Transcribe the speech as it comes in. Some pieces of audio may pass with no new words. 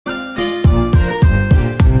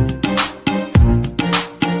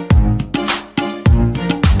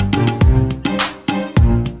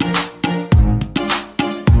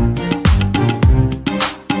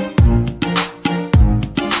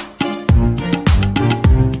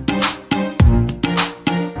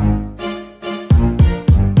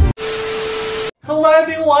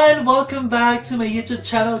welcome back to my YouTube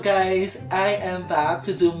channel, guys. I am back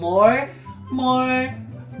to do more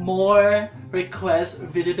request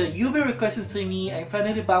video that you've been requesting to me. I'm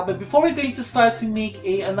finally back, but before we're going to start to make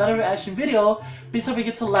another reaction video, please don't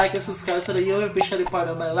forget to like and subscribe so that you'll be visually part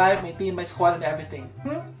of my life, my team, my squad, and everything.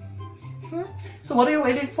 So what are you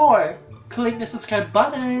waiting for? Click the subscribe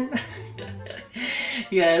button.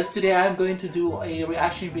 Yes, today I'm going to do a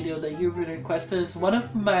reaction video that you've been requested. One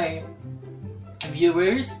of my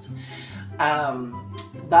viewers,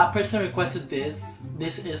 that person requested this.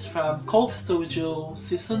 This is from Coke Studio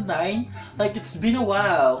Season 9. Like, it's been a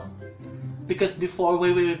while because before,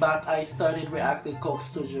 way back, I started reacting Coke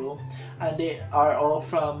Studio, and they are all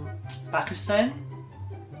from Pakistan.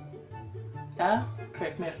 Yeah,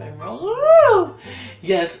 correct me if I'm wrong. Woo!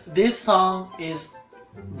 Yes, this song is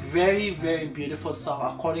very beautiful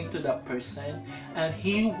song according to that person, and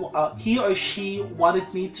he or she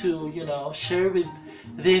wanted me to, you know, share with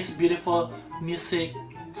this beautiful music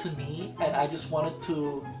to me, and I just wanted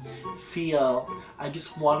to feel, I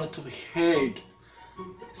just wanted to hear.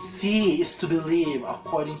 See is to believe,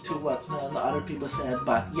 according to what the other people said.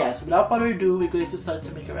 But yes, without further ado, we're going to start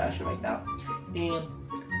to make a reaction right now. In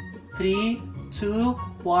 3, 2,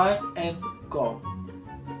 1, and go.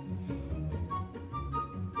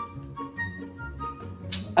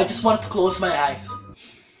 I just wanted to close my eyes.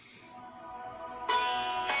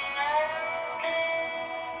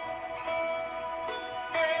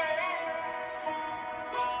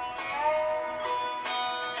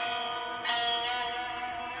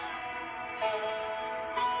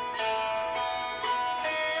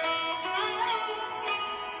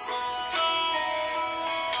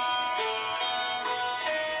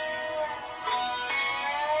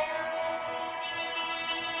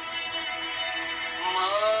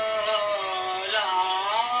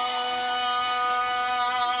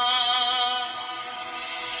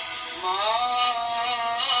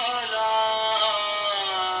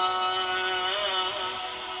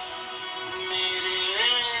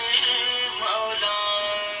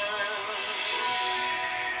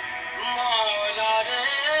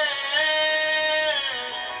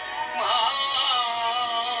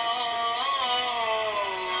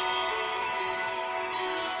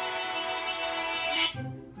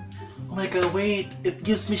 Oh my god, wait, it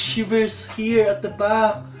gives me shivers here at the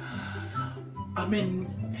back. I mean,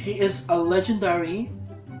 he is a legendary,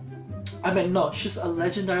 she's a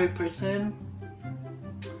legendary person.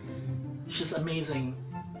 She's amazing,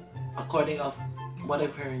 according of what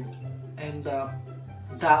I've heard. And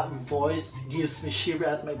that voice gives me shiver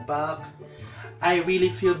at my back. I really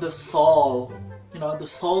feel the soul, you know, the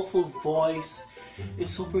soulful voice.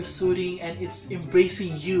 It's super soothing and it's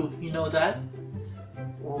embracing you, you know that?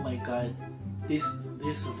 Oh my god, this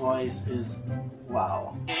voice is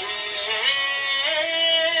wow.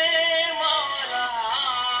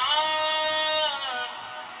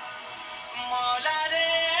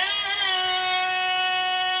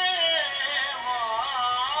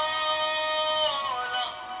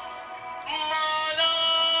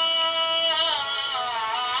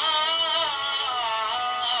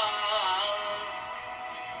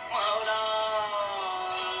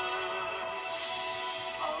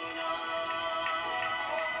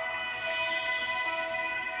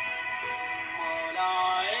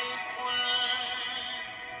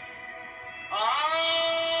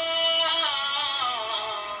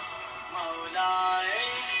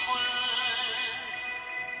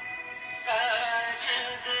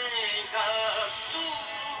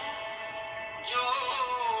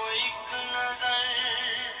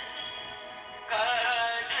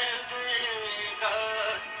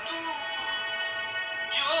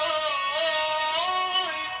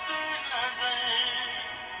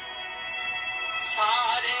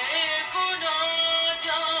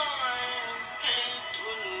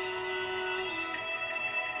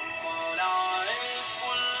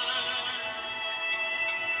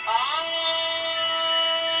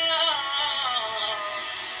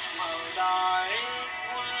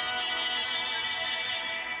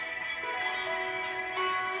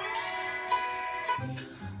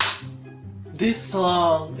 This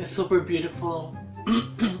song is super beautiful.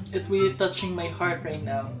 It's really touching my heart right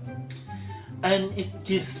now, and it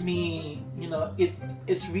gives me, you know,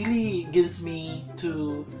 it's really gives me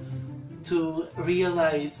to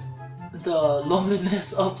realize the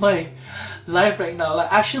loneliness of my life right now.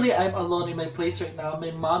 Like, actually, I'm alone in my place right now.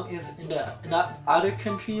 My mom is in that other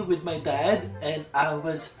country with my dad, and I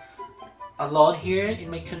was alone here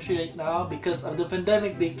in my country right now because of the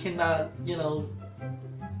pandemic. They cannot, you know,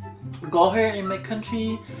 go here in my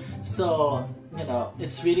country, so you you know,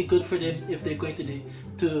 it's really good for them if they're going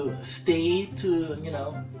to stay to, you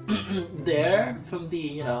know, there from the,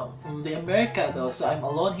 you know, from the America though. So I'm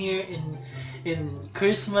alone here in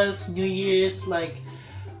Christmas, New Year's, like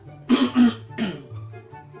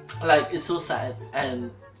like it's so sad. And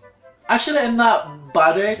actually I'm not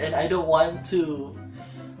bothered, and I don't want to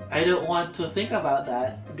think about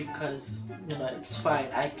that, because you know it's fine.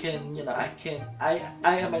 I can, you know, I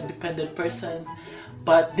am an independent person,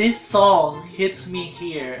 but this song hits me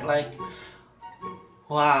here like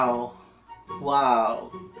wow,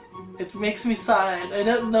 wow. It makes me sad. I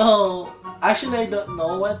don't know. Actually, I don't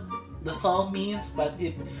know what the song means, but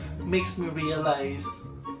it makes me realize,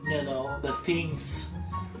 you know, the things,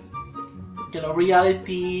 you know,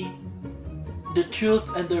 reality, the truth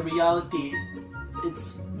and the reality.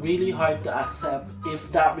 It's really hard to accept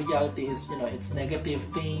if that reality is, you know, it's negative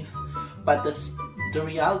things, but that's the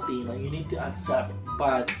reality, you know, you need to accept.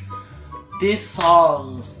 But these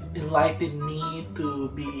songs enlighten me to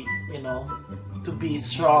be, you know, to be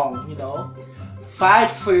strong, you know,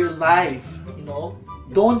 fight for your life, you know,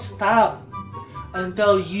 don't stop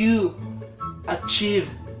until you achieve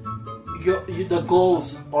the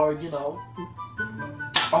goals, or you know,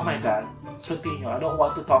 oh my god, continue. I don't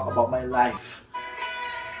want to talk about my life.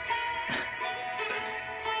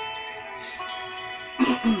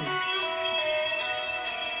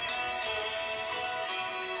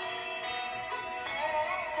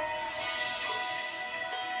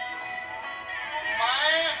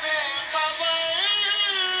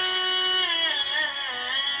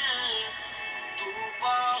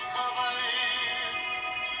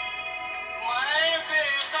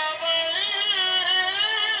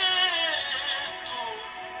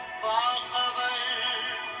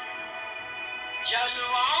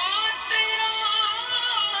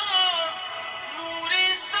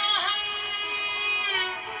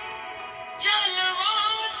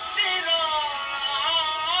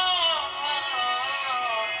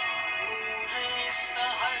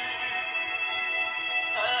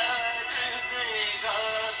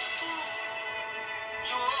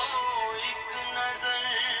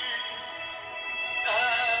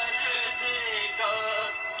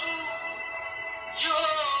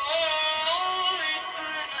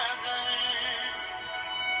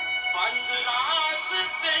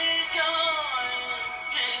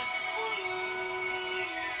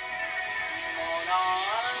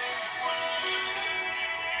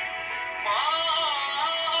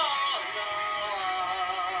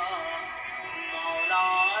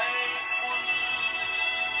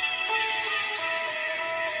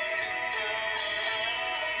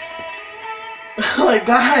 Oh my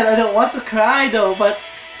god, I don't want to cry though, but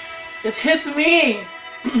it hits me.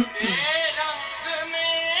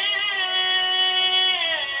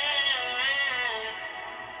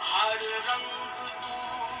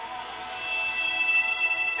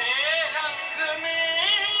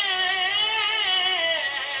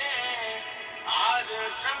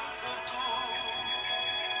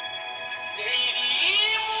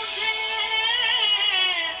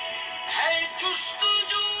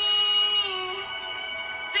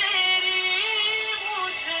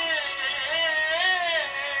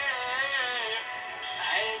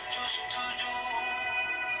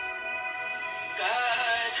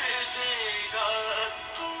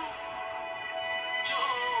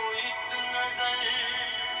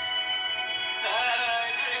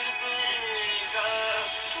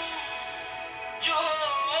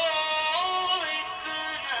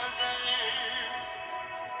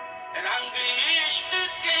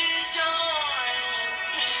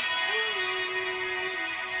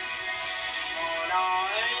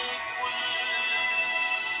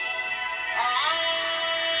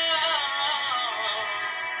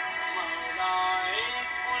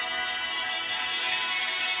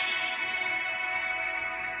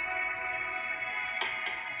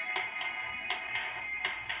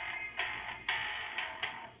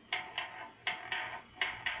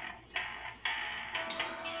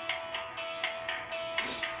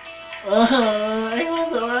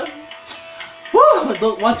 I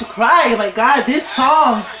don't want to cry. Oh my god, this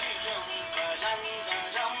song.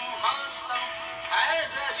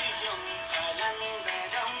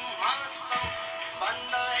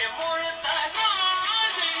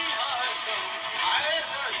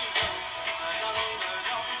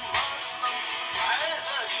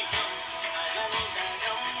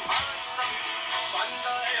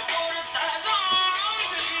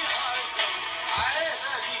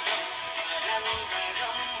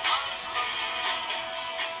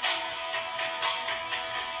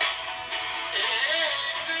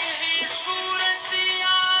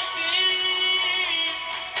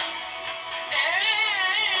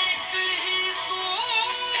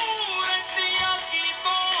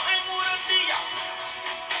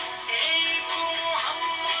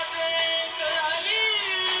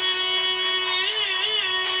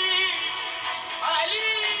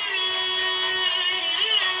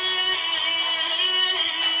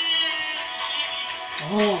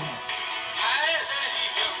 Oh.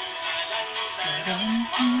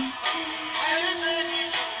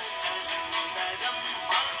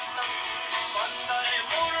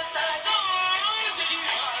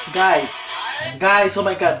 Guys, guys, oh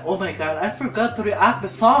my god, I forgot to react the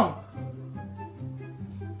song.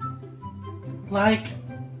 Like,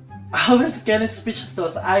 I was getting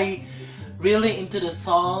speechless. I really into the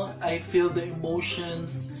song. I feel the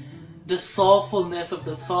emotions, the soulfulness of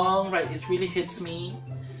the song, right? It really hits me.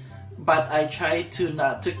 But I try to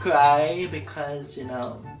not to cry because, you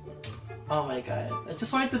know, oh my god. I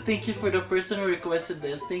just wanted to thank you for the person who requested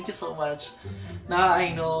this. Thank you so much. Now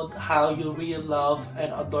I know how you really love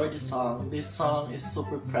and adore this song. This song is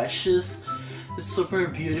super precious. It's super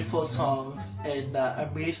beautiful songs, and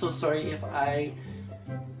I'm really so sorry if I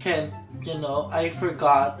can't, you know, I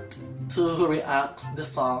forgot to react the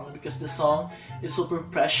song because the song is super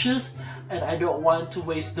precious and I don't want to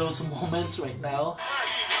waste those moments right now.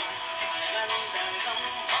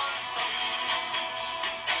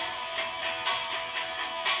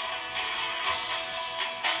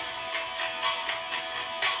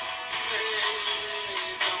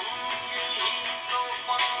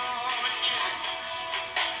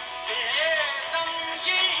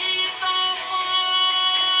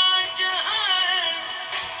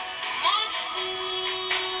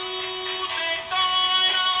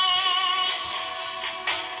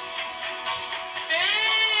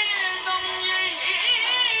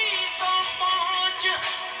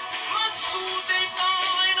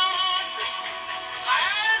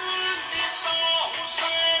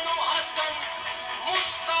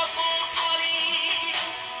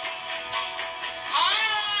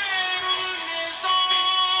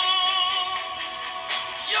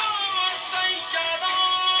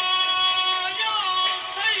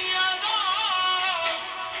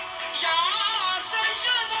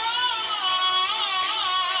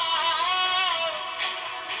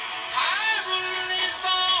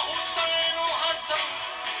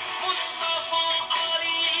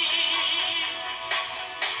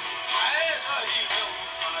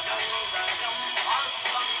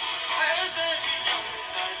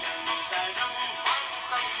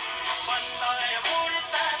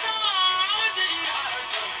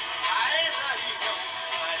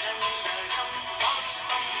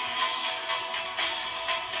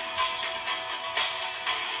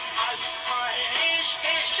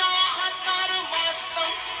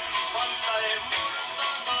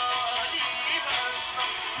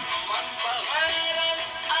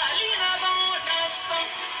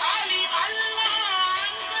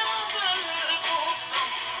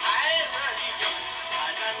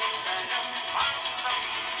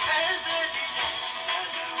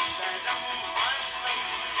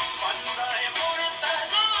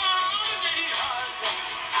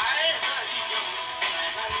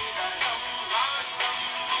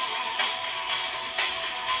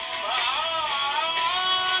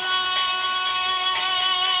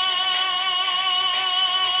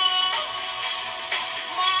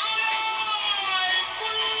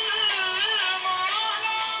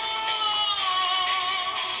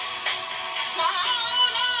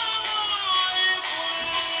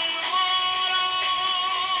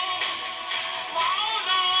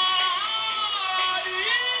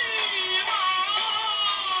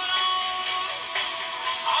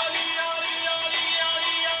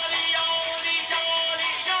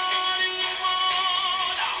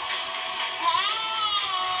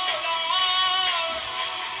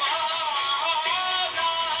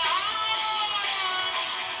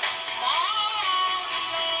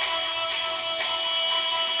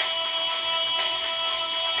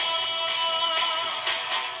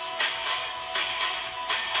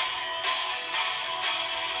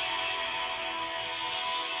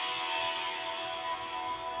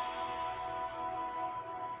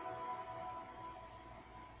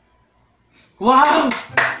 Wow!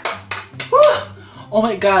 Woo! Oh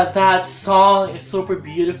my god, that song is super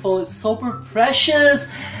beautiful, it's super precious.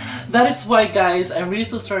 That is why, guys, I'm really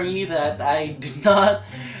so sorry that I did not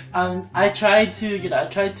I tried to, I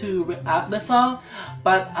tried to react the song,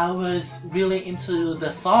 but I was really into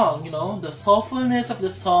the song, the soulfulness of the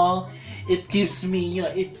song. It gives me,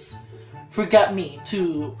 it's forgot me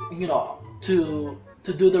to, to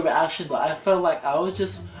do the reaction though. I felt like I was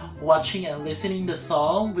just watching and listening the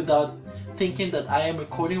song without thinking that I am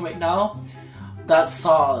recording right now. That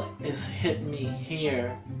song is hit me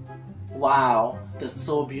here. Wow, that's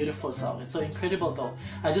so beautiful song. It's so incredible though.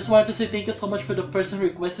 I just wanted to say thank you so much for the person who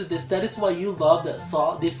requested this. That is why you love that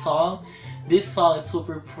song. This song is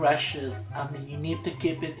super precious. I mean, you need to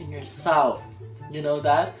keep it in yourself. You know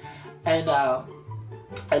that? And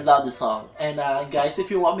I love the song. And guys, if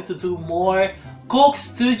you want me to do more Coke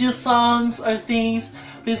Studio songs or things,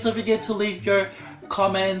 please don't forget to leave your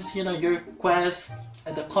comments, you know, your requests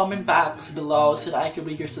in the comment box below so that I can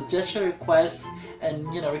read your suggestion, requests,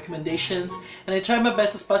 and you know, recommendations. And I try my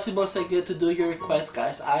best as possible so I get to do your requests,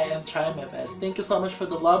 guys. I am trying my best. Thank you so much for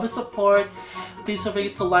the love and support. Please don't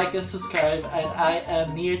forget to like and subscribe. And I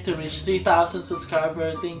am near to reach 3,000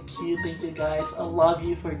 subscribers. Thank you guys. I love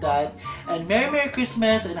you for that. And Merry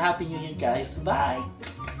Christmas and Happy New Year, guys. Bye.